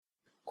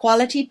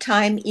Quality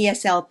Time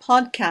ESL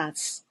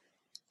Podcasts,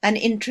 an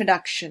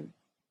introduction.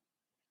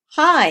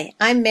 Hi,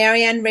 I'm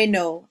Marianne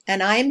Reynaud,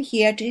 and I am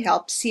here to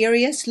help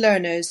serious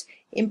learners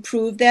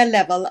improve their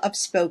level of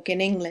spoken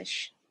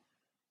English.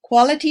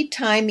 Quality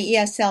Time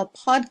ESL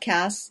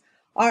podcasts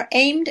are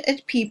aimed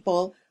at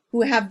people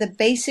who have the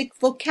basic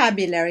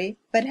vocabulary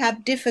but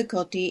have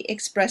difficulty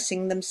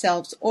expressing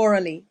themselves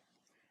orally.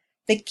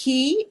 The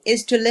key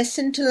is to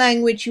listen to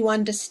language you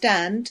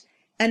understand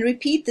and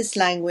repeat this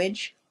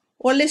language,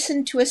 or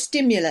listen to a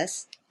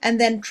stimulus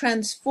and then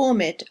transform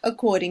it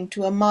according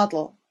to a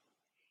model.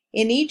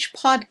 In each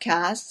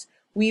podcast,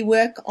 we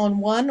work on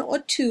one or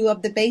two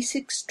of the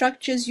basic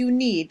structures you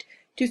need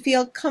to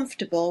feel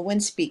comfortable when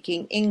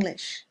speaking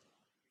English.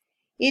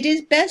 It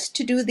is best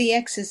to do the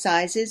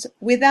exercises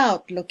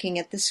without looking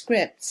at the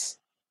scripts.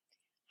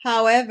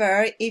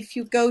 However, if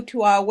you go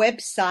to our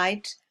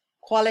website,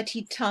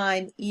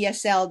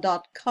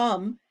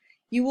 qualitytimeesl.com,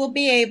 you will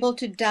be able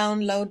to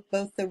download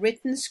both the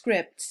written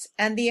scripts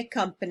and the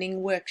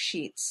accompanying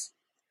worksheets.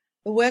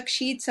 The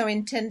worksheets are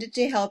intended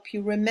to help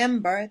you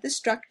remember the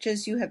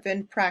structures you have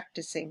been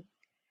practicing.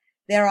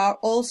 There are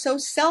also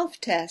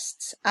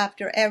self-tests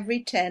after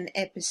every 10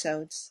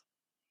 episodes.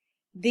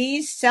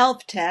 These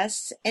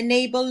self-tests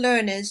enable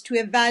learners to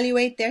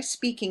evaluate their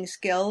speaking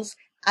skills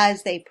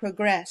as they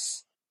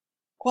progress.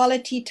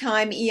 Quality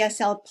Time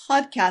ESL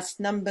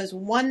podcast numbers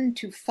 1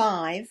 to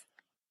 5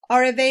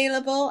 are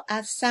available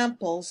as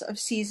samples of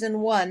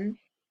Season 1.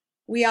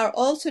 We are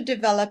also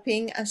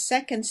developing a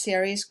second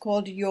series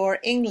called Your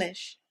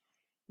English.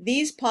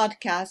 These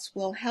podcasts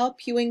will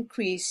help you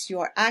increase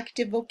your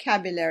active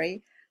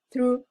vocabulary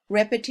through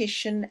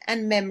repetition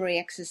and memory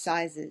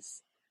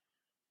exercises.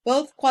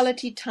 Both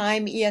Quality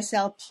Time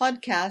ESL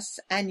podcasts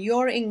and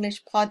Your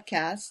English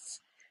podcasts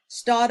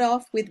start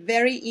off with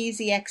very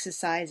easy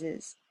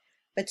exercises,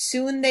 but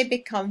soon they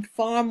become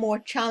far more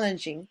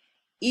challenging,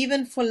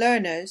 even for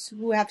learners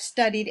who have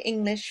studied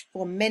English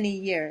for many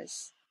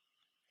years.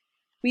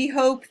 We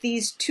hope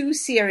these two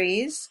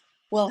series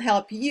will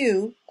help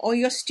you or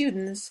your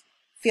students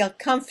feel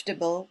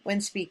comfortable when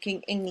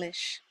speaking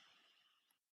English.